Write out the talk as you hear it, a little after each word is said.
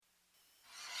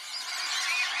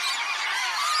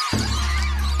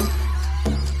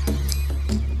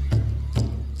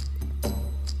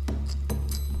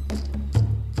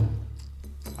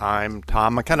I'm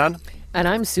Tom McKinnon. And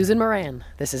I'm Susan Moran.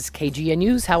 This is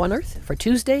KGNU's How on Earth for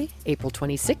Tuesday, April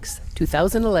 26,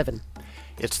 2011.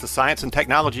 It's the science and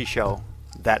technology show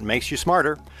that makes you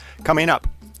smarter. Coming up,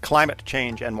 climate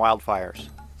change and wildfires.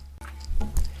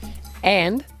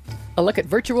 And a look at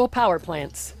virtual power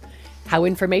plants. How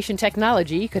information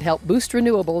technology could help boost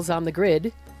renewables on the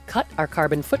grid, cut our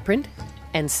carbon footprint,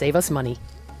 and save us money.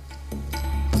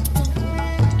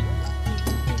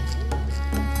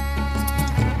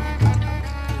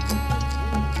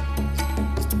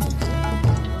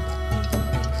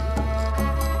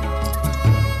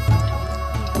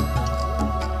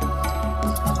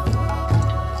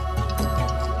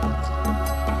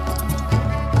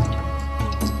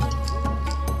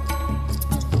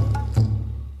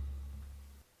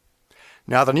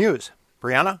 Now the news.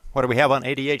 Brianna, what do we have on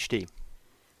ADHD?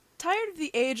 Tired of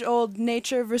the age-old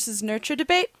nature versus nurture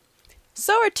debate?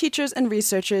 So are teachers and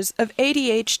researchers of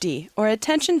ADHD, or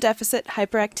Attention Deficit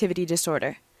Hyperactivity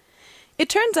Disorder. It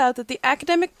turns out that the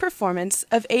academic performance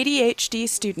of ADHD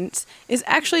students is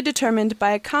actually determined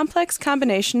by a complex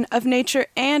combination of nature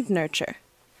and nurture.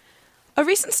 A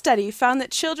recent study found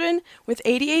that children with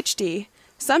ADHD,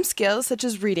 some skills such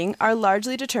as reading are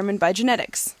largely determined by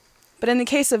genetics. But in the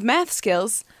case of math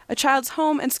skills, a child's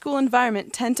home and school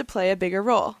environment tend to play a bigger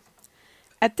role.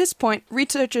 At this point,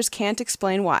 researchers can't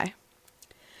explain why.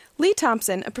 Lee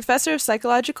Thompson, a professor of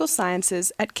psychological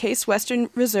sciences at Case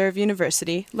Western Reserve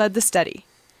University, led the study.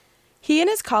 He and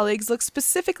his colleagues looked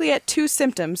specifically at two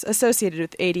symptoms associated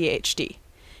with ADHD: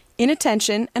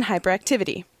 inattention and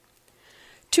hyperactivity.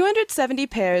 270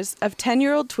 pairs of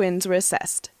 10-year-old twins were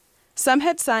assessed. Some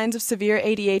had signs of severe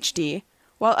ADHD,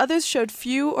 while others showed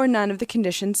few or none of the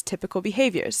condition's typical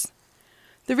behaviors.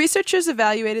 The researchers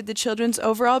evaluated the children's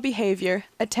overall behavior,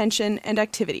 attention, and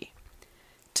activity.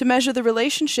 To measure the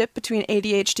relationship between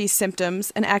ADHD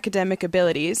symptoms and academic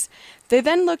abilities, they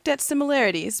then looked at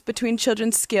similarities between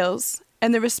children's skills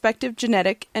and their respective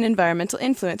genetic and environmental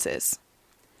influences.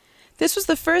 This was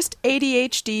the first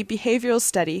ADHD behavioral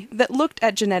study that looked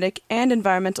at genetic and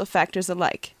environmental factors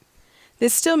alike.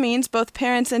 This still means both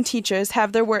parents and teachers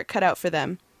have their work cut out for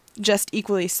them, just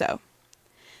equally so.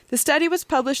 The study was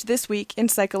published this week in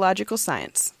Psychological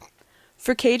Science.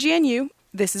 For KGNU,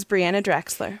 this is Brianna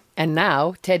Draxler. And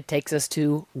now, Ted takes us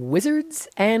to wizards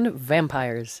and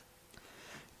vampires.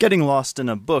 Getting lost in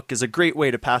a book is a great way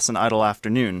to pass an idle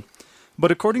afternoon. But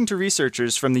according to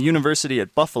researchers from the University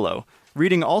at Buffalo,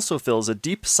 reading also fills a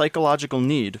deep psychological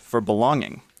need for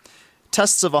belonging.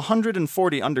 Tests of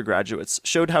 140 undergraduates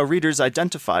showed how readers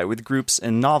identify with groups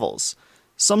in novels.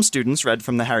 Some students read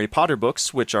from the Harry Potter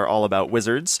books, which are all about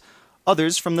wizards,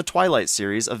 others from the Twilight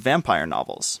series of vampire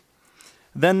novels.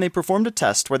 Then they performed a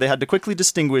test where they had to quickly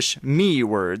distinguish me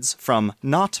words from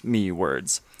not me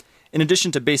words. In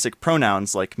addition to basic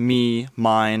pronouns like me,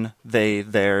 mine, they,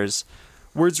 theirs,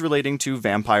 words relating to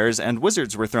vampires and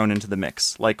wizards were thrown into the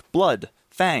mix, like blood,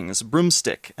 fangs,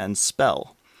 broomstick, and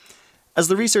spell. As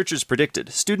the researchers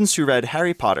predicted, students who read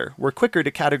Harry Potter were quicker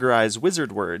to categorize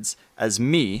wizard words as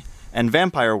me and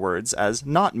vampire words as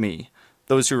not me.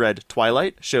 Those who read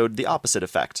Twilight showed the opposite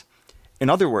effect. In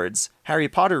other words, Harry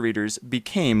Potter readers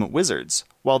became wizards,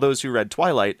 while those who read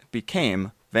Twilight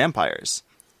became vampires.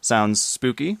 Sounds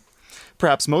spooky?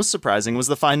 Perhaps most surprising was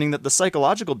the finding that the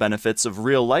psychological benefits of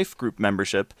real-life group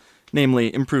membership,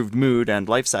 namely improved mood and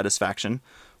life satisfaction,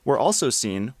 were also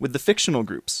seen with the fictional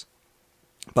groups.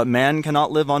 But man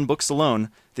cannot live on books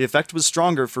alone. The effect was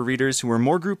stronger for readers who were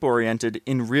more group-oriented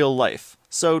in real life,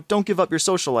 so don't give up your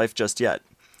social life just yet.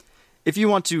 If you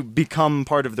want to become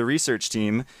part of the research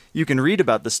team, you can read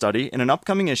about the study in an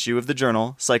upcoming issue of the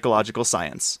journal Psychological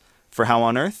Science. For How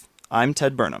on Earth, I'm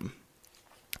Ted Burnham.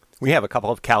 We have a couple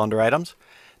of calendar items.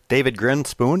 David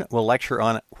Grinspoon will lecture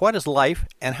on what is life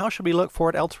and how should we look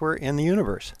for it elsewhere in the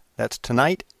universe. That's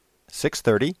tonight,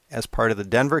 6:30, as part of the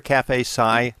Denver Cafe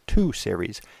Sci 2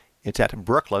 series. It's at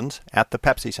Brooklands at the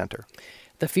Pepsi Center.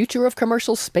 The future of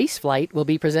commercial spaceflight will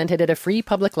be presented at a free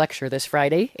public lecture this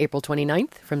Friday, April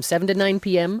 29th, from 7 to 9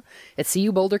 p.m. at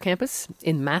CU Boulder campus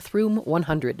in Math Room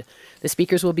 100. The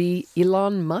speakers will be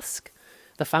Elon Musk,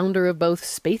 the founder of both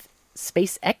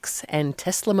SpaceX and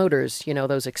Tesla Motors, you know,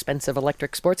 those expensive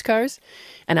electric sports cars,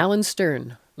 and Alan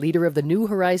Stern, leader of the New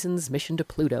Horizons mission to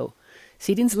Pluto.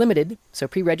 Seating's limited, so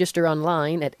pre-register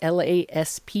online at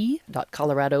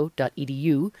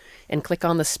lasp.colorado.edu and click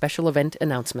on the special event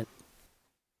announcement.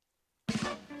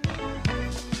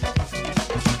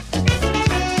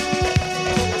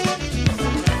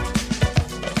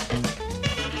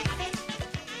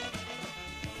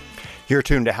 You're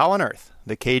tuned to How on Earth,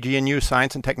 the KGNU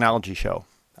Science and Technology Show.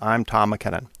 I'm Tom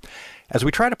McKinnon. As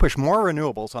we try to push more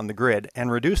renewables on the grid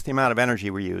and reduce the amount of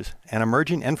energy we use, an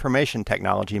emerging information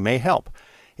technology may help.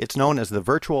 It's known as the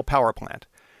virtual power plant.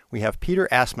 We have Peter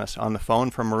Asmus on the phone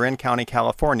from Marin County,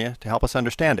 California, to help us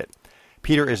understand it.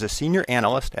 Peter is a senior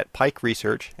analyst at Pike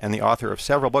Research and the author of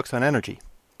several books on energy.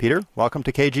 Peter, welcome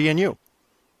to KG&U.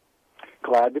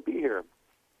 Glad to be here.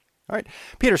 All right.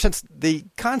 Peter, since the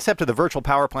concept of the virtual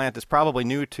power plant is probably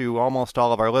new to almost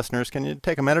all of our listeners, can you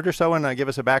take a minute or so and give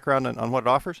us a background on what it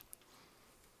offers?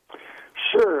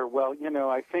 Sure. Well,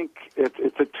 I think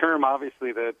it's a term,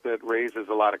 obviously, that raises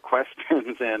a lot of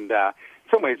questions, and in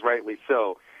some ways rightly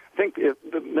so. I think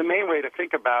the main way to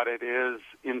think about it is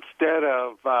instead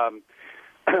of,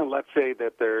 let's say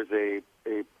that there's a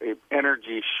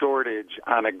energy shortage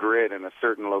on a grid in a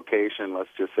certain location, let's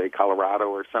just say Colorado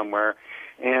or somewhere,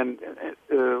 and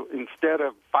instead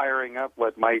of firing up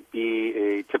what might be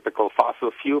a typical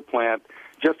fossil fuel plant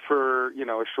just for,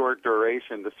 a short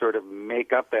duration to sort of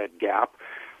make up that gap,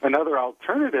 another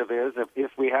alternative is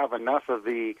if we have enough of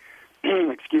the,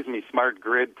 smart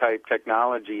grid type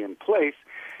technology in place,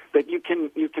 that you can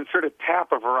sort of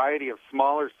tap a variety of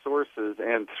smaller sources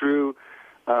and through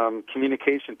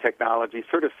communication technology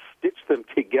sort of stitch them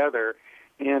together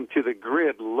and to the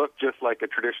grid look just like a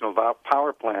traditional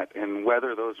power plant, and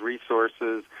whether those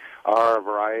resources are a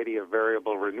variety of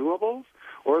variable renewables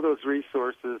or those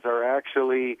resources are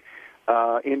actually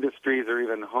industries or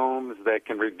even homes that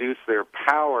can reduce their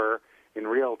power in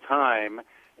real time,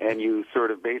 and you sort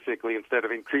of basically, instead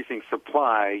of increasing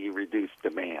supply, you reduce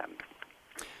demand.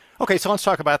 Okay, so let's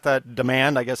talk about that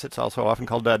demand. I guess it's also often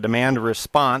called demand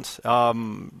response. How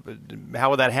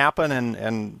would that happen?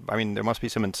 And I mean, there must be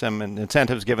some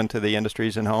incentives given to the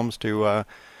industries and homes to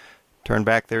turn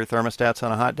back their thermostats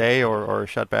on a hot day or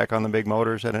shut back on the big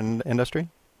motors at an industry?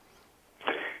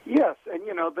 Yes, and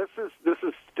this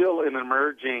is still an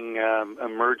emerging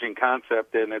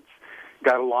concept, and it's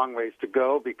got a long ways to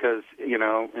go because in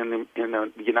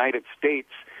the United States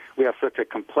we have such a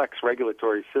complex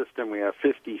regulatory system. We have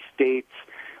 50 states.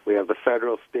 We have the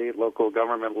federal, state, local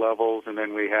government levels, and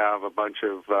then we have a bunch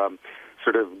of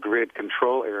sort of grid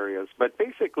control areas. But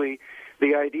basically,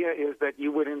 the idea is that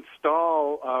you would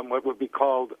install what would be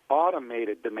called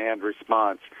automated demand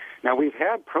response. Now, we've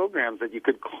had programs that you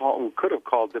could have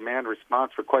called demand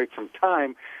response for quite some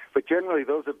time, but generally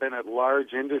those have been at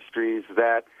large industries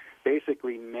that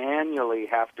basically manually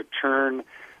have to turn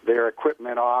their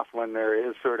equipment off when there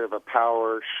is sort of a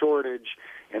power shortage,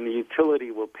 and the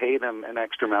utility will pay them an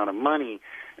extra amount of money.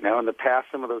 Now, in the past,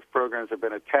 some of those programs have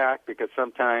been attacked because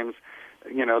sometimes,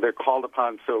 they're called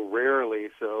upon so rarely.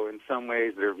 So in some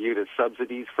ways, they're viewed as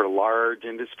subsidies for large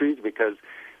industries because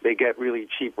they get really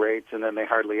cheap rates and then they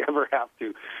hardly ever have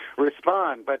to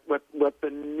respond. But what the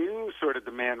new sort of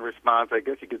demand response, I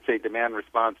guess you could say demand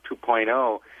response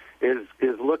 2.0,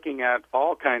 is looking at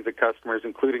all kinds of customers,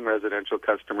 including residential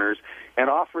customers, and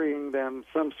offering them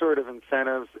some sort of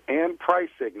incentives and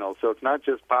price signals. So it's not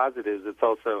just positives, it's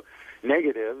also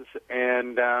negatives,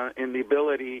 and in the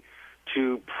ability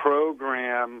to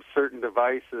program certain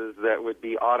devices that would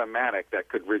be automatic, that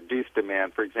could reduce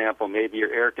demand. For example, maybe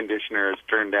your air conditioner is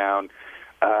turned down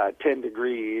 10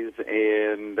 degrees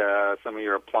and some of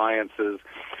your appliances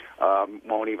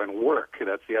won't even work.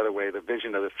 That's the other way, the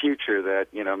vision of the future,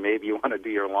 that, maybe you want to do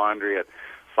your laundry at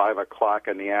 5 o'clock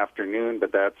in the afternoon,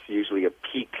 but that's usually a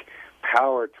peak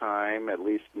power time, at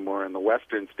least more in the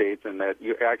western states, and that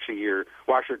your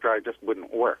washer dryer just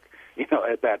wouldn't work,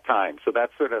 at that time. So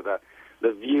that's sort of the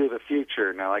view of the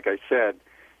future. Now, like I said,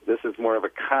 this is more of a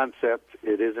concept.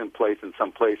 It is in place in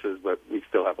some places, but we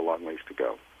still have a long ways to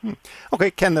go.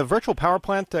 Okay, can the virtual power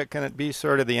plant, can it be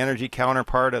sort of the energy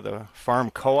counterpart of the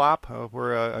farm co-op,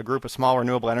 where a group of small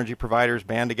renewable energy providers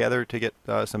band together to get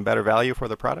some better value for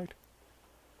the product?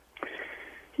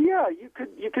 Yeah, you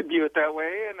could view it that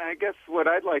way, and I guess what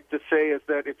I'd like to say is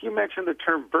that if you mention the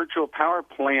term virtual power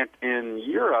plant in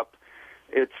Europe,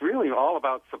 it's really all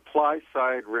about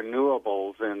supply-side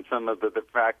renewables, and some of the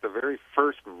fact the very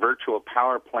first virtual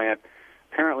power plant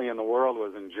apparently in the world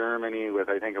was in Germany with,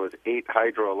 I think it was 8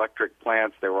 hydroelectric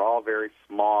plants. They were all very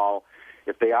small.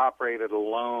 If they operated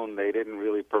alone, they didn't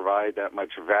really provide that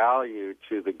much value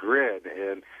to the grid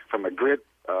and from a grid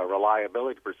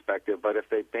reliability perspective. But if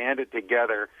they banded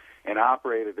together and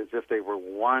operated as if they were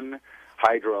one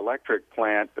hydroelectric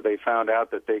plant, they found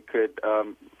out that they could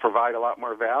provide a lot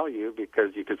more value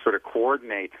because you could sort of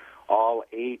coordinate all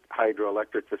 8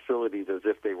 hydroelectric facilities as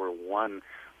if they were one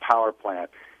power plant.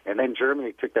 And then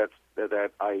Germany took that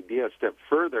idea a step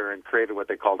further and created what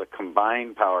they called a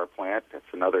combined power plant. That's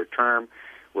another term,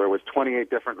 where it was 28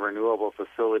 different renewable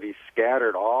facilities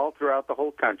scattered all throughout the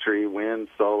whole country, wind,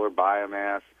 solar,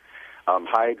 biomass,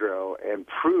 hydro, and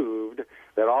proved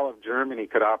that all of Germany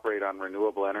could operate on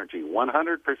renewable energy,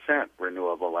 100%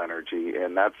 renewable energy,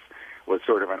 and that was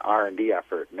sort of an R&D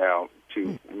effort. Now,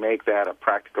 to make that a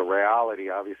practical reality,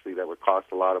 obviously that would cost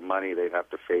a lot of money. They'd have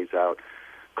to phase out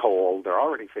coal. They're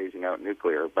already phasing out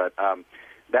nuclear, but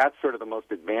that's sort of the most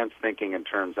advanced thinking in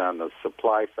terms on the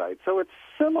supply side. So it's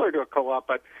similar to a co-op,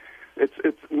 but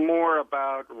it's more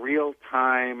about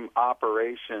real-time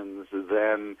operations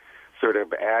than sort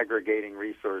of aggregating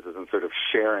resources and sort of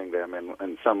sharing them.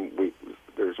 And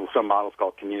there's some models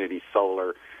called community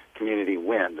solar, community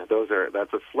wind.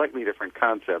 That's a slightly different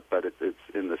concept, but it's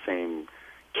in the same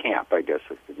camp, I guess,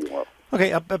 if you will.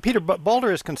 Okay, Peter,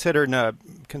 Boulder is considering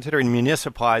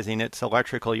municipalizing its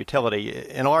electrical utility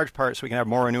in large part so we can have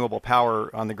more renewable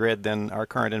power on the grid than our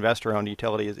current investor-owned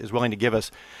utility is willing to give us.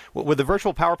 Would the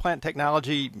virtual power plant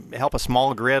technology help a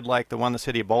small grid like the one the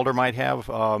city of Boulder might have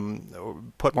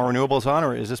put more renewables on,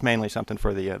 or is this mainly something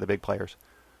for the big players?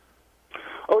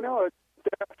 Oh, no,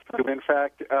 definitely. In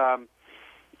fact,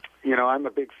 I'm a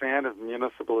big fan of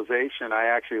municipalization. I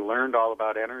actually learned all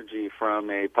about energy from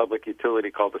a public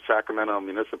utility called the Sacramento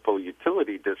Municipal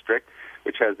Utility District,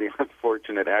 which has the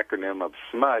unfortunate acronym of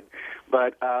SMUD.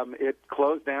 But it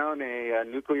closed down a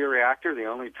nuclear reactor, the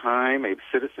only time a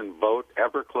citizen vote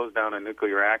ever closed down a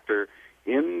nuclear reactor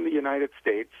in the United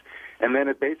States. And then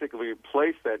it basically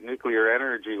replaced that nuclear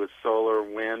energy with solar,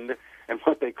 wind, and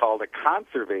what they called a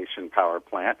conservation power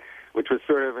plant, which was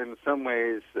sort of in some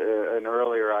ways an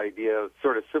earlier idea,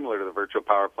 sort of similar to the virtual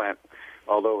power plant,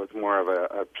 although it was more of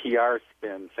a PR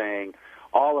spin saying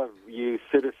all of you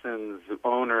citizens,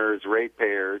 owners,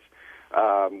 ratepayers,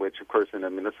 which of course in a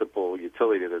municipal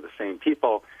utility they're the same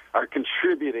people, are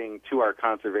contributing to our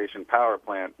conservation power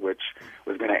plant, which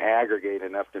was going to aggregate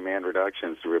enough demand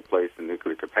reductions to replace the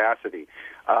nuclear capacity.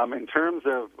 In terms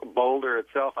of Boulder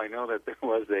itself, I know that there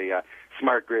was a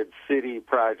smart grid city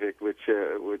project, which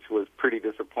was pretty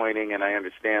disappointing, and I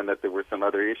understand that there were some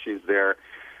other issues there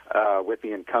with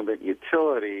the incumbent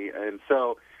utility. And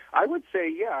so I would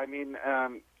say,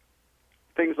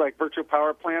 things like virtual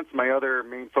power plants. My other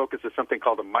main focus is something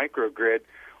called a microgrid.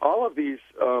 All of these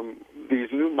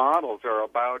new models are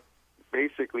about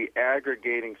basically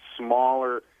aggregating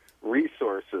smaller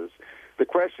resources. The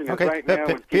question is right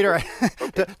now, Peter,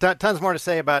 tons more to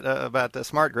say about the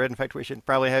smart grid. In fact, we should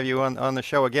probably have you on the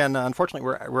show again. Unfortunately,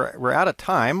 we're out of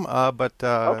time,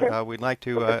 but we'd like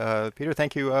to. Peter,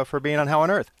 thank you for being on How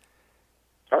on Earth.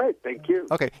 All right, thank you.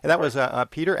 Okay, and that was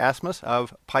Peter Asmus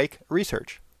of Pike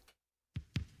Research.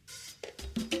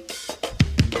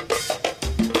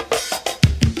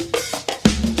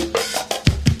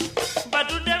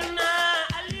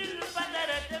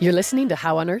 You're listening to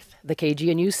How on Earth, the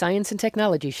KGNU Science and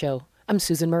Technology Show. I'm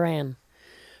Susan Moran.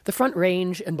 The Front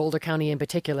Range, and Boulder County in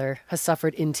particular, has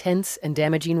suffered intense and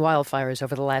damaging wildfires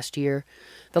over the last year.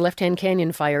 The Left-Hand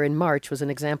Canyon fire in March was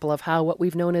an example of how what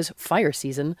we've known as fire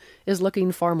season is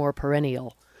looking far more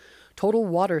perennial. Total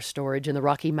water storage in the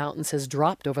Rocky Mountains has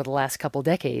dropped over the last couple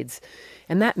decades,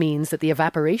 and that means that the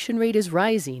evaporation rate is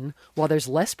rising while there's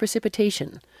less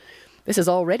precipitation. This is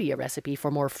already a recipe for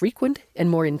more frequent and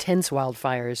more intense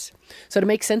wildfires. So to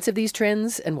make sense of these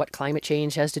trends and what climate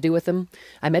change has to do with them,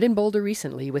 I met in Boulder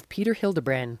recently with Peter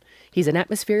Hildebrand. He's an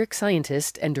atmospheric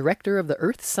scientist and director of the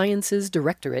Earth Sciences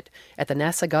Directorate at the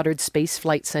NASA Goddard Space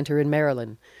Flight Center in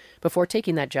Maryland. Before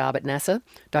taking that job at NASA,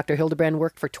 Dr. Hildebrand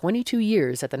worked for 22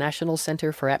 years at the National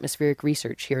Center for Atmospheric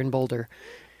Research here in Boulder.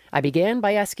 I began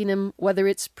by asking him whether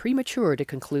it's premature to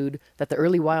conclude that the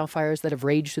early wildfires that have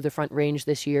raged through the Front Range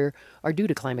this year are due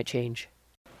to climate change.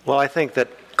 Well, I think that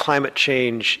climate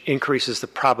change increases the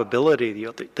probability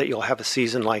that you'll have a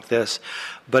season like this,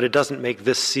 but it doesn't make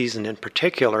this season in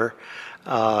particular.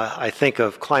 I think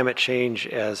of climate change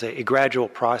as a gradual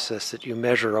process that you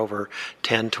measure over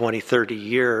 10, 20, 30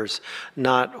 years,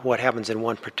 not what happens in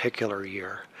one particular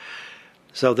year.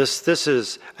 So this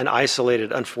is an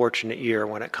isolated, unfortunate year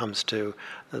when it comes to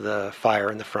the fire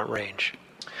in the Front Range.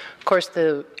 Of course,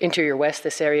 the interior west,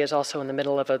 this area is also in the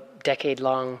middle of a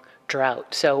decade-long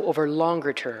drought. So over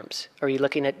longer terms, are you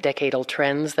looking at decadal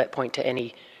trends that point to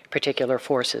any particular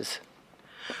forces?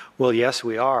 Well, yes,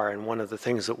 we are. And one of the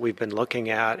things that we've been looking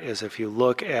at is if you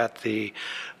look at the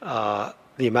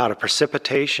amount of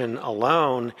precipitation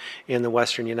alone in the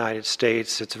western United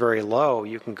States, it's very low.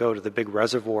 You can go to the big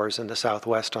reservoirs in the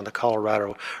southwest on the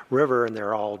Colorado River, and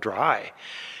they're all dry.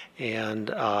 And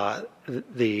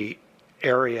the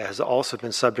area has also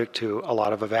been subject to a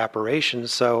lot of evaporation,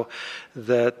 so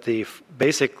that the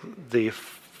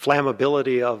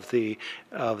flammability of the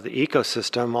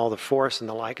ecosystem, all the forests and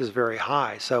the like, is very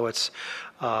high. So it's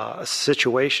a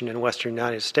situation in western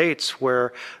United States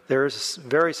where there's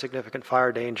very significant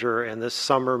fire danger, and this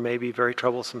summer may be a very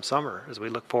troublesome summer as we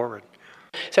look forward.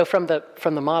 So from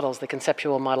the models, the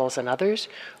conceptual models and others,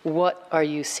 what are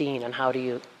you seeing, and how do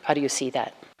you see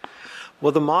that?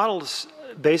 Well, the models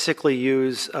basically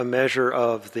use a measure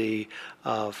of the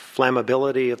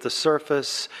flammability of the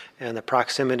surface and the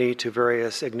proximity to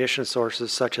various ignition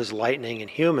sources such as lightning and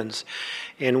humans.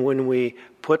 And when we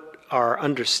put our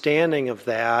understanding of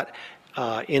that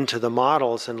into the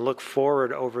models and look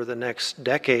forward over the next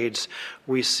decades,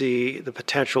 we see the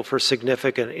potential for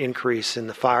significant increase in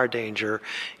the fire danger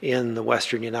in the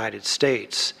western United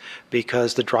States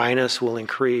because the dryness will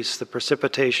increase, the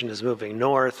precipitation is moving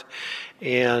north,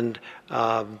 and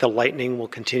the lightning will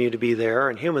continue to be there,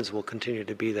 and humans will continue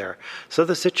to be there. So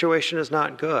the situation is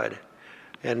not good,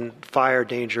 and fire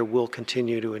danger will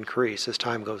continue to increase as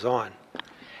time goes on.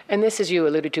 And this, as you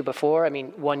alluded to before, I mean,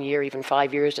 1 year, even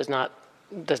 5 years does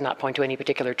not point to any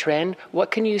particular trend.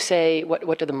 What can you say,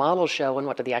 what do the models show and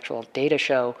what do the actual data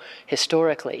show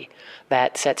historically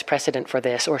that sets precedent for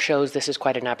this or shows this is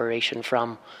quite an aberration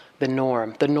from the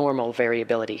norm, the normal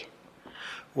variability?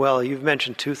 Well, you've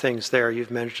mentioned two things there. You've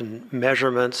mentioned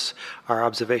measurements, our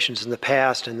observations in the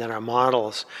past, and then our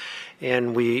models.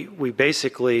 And we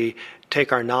basically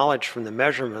take our knowledge from the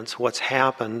measurements, what's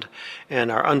happened, and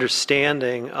our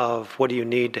understanding of what do you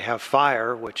need to have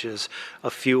fire, which is a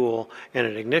fuel and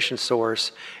an ignition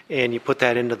source, and you put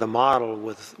that into the model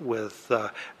with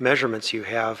measurements you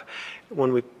have.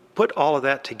 When we put all of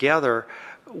that together,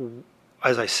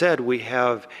 as I said, we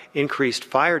have increased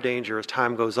fire danger as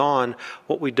time goes on.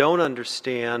 What we don't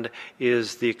understand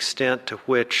is the extent to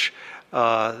which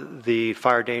the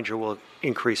fire danger will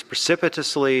increase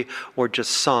precipitously or just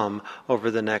some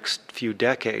over the next few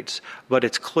decades. But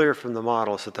it's clear from the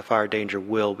models that the fire danger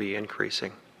will be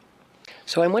increasing.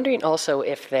 So I'm wondering also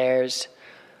if there's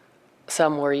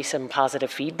some worrisome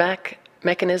positive feedback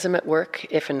mechanism at work,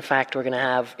 if in fact we're going to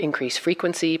have increased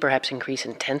frequency, perhaps increased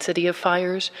intensity of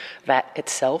fires, that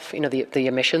itself, the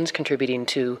emissions contributing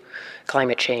to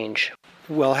climate change.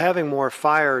 Well, having more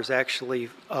fires actually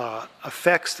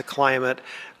affects the climate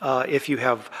if you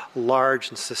have large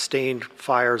and sustained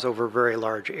fires over a very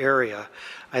large area.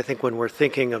 I think when we're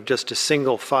thinking of just a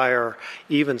single fire,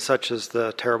 even such as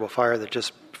the terrible fire that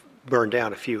just burned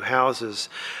down a few houses,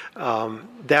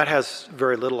 that has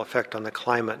very little effect on the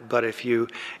climate. But if you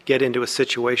get into a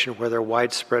situation where there are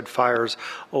widespread fires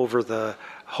over the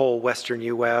whole western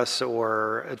U.S.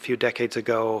 or a few decades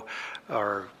ago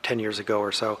or 10 years ago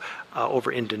or so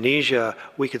over Indonesia,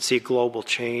 we could see global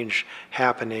change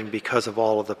happening because of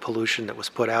all of the pollution that was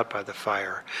put out by the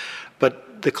fire.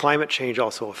 But the climate change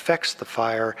also affects the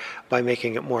fire by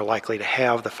making it more likely to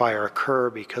have the fire occur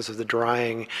because of the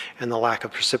drying and the lack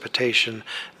of precipitation.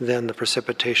 Then the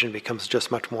precipitation becomes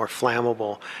just much more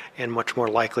flammable and much more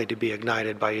likely to be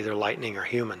ignited by either lightning or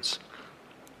humans.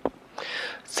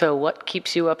 So what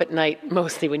keeps you up at night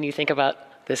mostly when you think about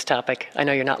this topic? I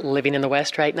know you're not living in the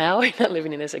West right now. You're not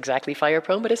living in this exactly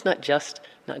fire-prone, but it's not just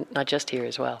here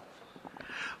as well.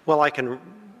 Well, I can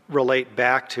relate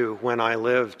back to when I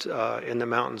lived in the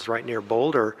mountains right near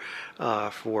Boulder.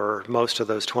 For most of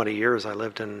those 20 years, I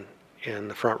lived in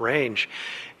the Front Range,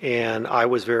 and I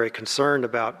was very concerned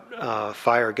about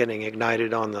fire getting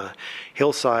ignited on the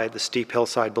hillside, the steep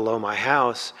hillside below my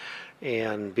house.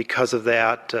 And because of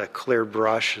that, cleared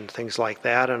brush and things like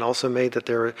that, and also made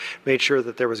sure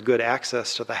that there was good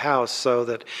access to the house, so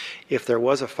that if there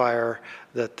was a fire,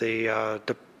 that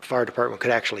the fire department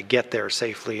could actually get there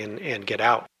safely and get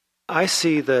out. I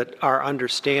see that our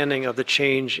understanding of the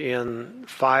change in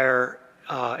fire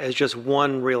as just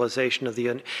one realization of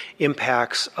the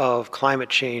impacts of climate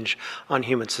change on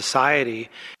human society.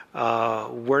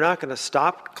 We're not going to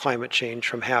stop climate change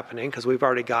from happening because we've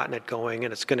already gotten it going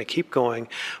and it's going to keep going,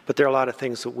 but there are a lot of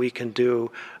things that we can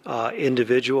do,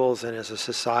 individuals and as a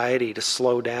society, to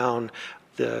slow down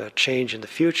the change in the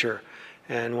future.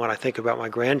 And when I think about my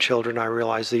grandchildren, I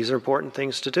realize these are important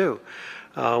things to do.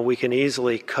 We can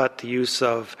easily cut the use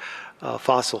of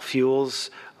fossil fuels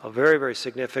very, very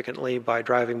significantly by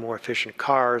driving more efficient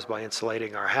cars, by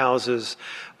insulating our houses,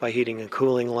 by heating and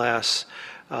cooling less.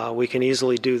 We can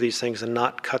easily do these things and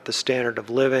not cut the standard of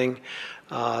living.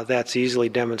 That's easily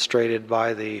demonstrated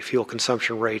by the fuel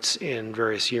consumption rates in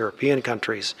various European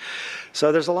countries.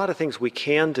 So there's a lot of things we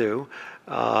can do.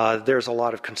 There's a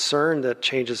lot of concern that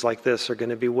changes like this are going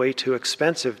to be way too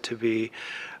expensive to be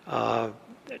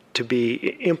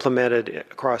implemented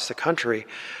across the country.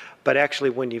 But actually,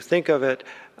 when you think of it,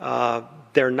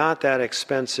 they're not that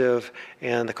expensive,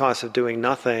 and the cost of doing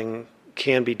nothing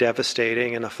can be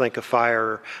devastating, and I think a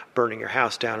fire burning your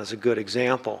house down is a good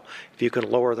example. If you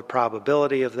can lower the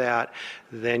probability of that,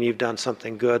 then you've done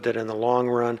something good that in the long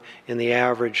run, in the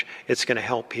average, it's going to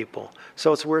help people.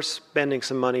 So it's worth spending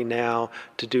some money now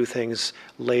to do things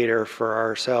later for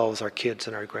ourselves, our kids,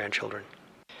 and our grandchildren.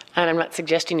 And I'm not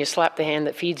suggesting you slap the hand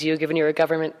that feeds you, given you're a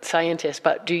government scientist,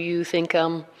 but do you think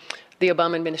the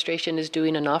Obama administration is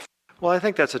doing enough? Well, I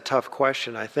think that's a tough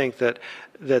question. I think that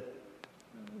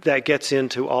gets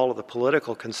into all of the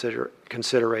political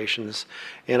considerations,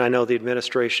 and I know the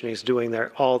administration is doing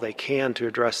all they can to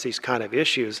address these kind of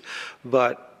issues,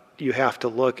 but you have to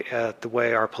look at the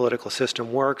way our political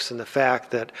system works and the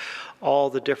fact that all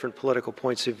the different political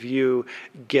points of view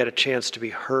get a chance to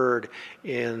be heard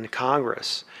in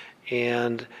Congress.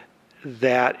 And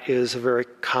that is a very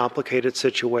complicated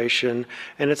situation,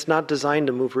 and it's not designed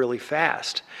to move really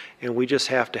fast. And we just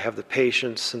have to have the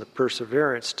patience and the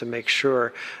perseverance to make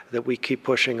sure that we keep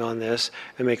pushing on this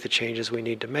and make the changes we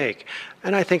need to make.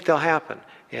 And I think they'll happen.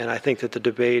 And I think that the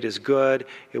debate is good.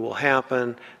 It will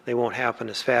happen. They won't happen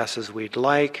as fast as we'd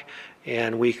like.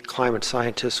 And we climate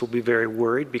scientists will be very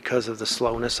worried because of the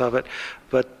slowness of it.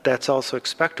 But that's also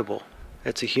expectable.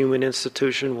 It's a human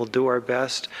institution. We'll do our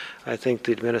best. I think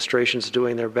the administration's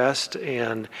doing their best.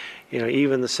 And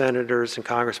even the senators and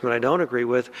congressmen I don't agree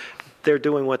with, they're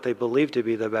doing what they believe to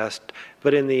be the best.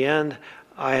 But in the end,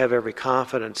 I have every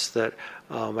confidence that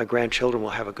my grandchildren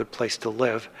will have a good place to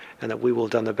live and that we will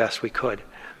have done the best we could.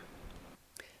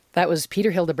 That was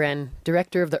Peter Hildebrand,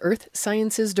 director of the Earth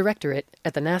Sciences Directorate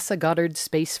at the NASA Goddard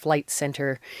Space Flight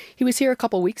Center. He was here a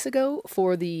couple weeks ago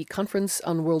for the Conference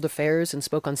on World Affairs and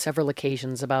spoke on several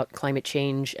occasions about climate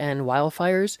change and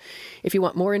wildfires. If you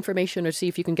want more information or see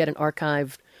if you can get an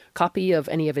archived copy of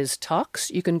any of his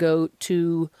talks, you can go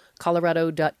to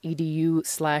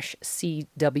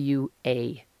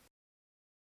colorado.edu/CWA.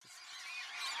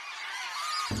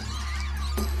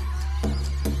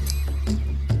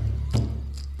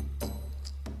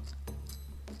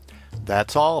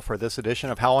 That's all for this edition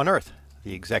of How on Earth.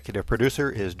 The executive producer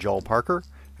is Joel Parker.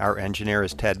 Our engineer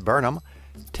is Ted Burnham.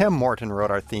 Tim Morton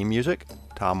wrote our theme music.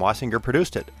 Tom Wassinger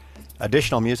produced it.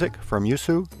 Additional music from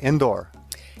Yusu Indoor.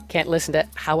 Can't listen to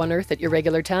How on Earth at your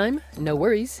regular time? No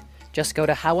worries. Just go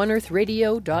to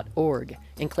howonearthradio.org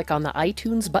and click on the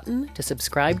iTunes button to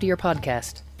subscribe to your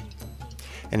podcast.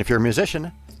 And if you're a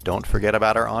musician, don't forget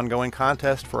about our ongoing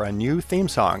contest for a new theme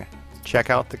song.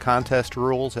 Check out the contest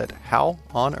rules at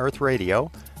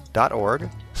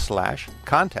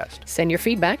howonearthradio.org/contest. Send your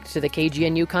feedback to the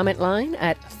KGNU comment line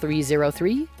at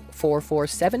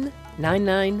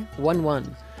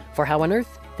 303-447-9911. For How on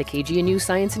Earth, the KGNU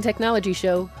Science and Technology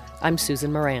Show, I'm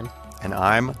Susan Moran. And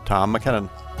I'm Tom McKinnon.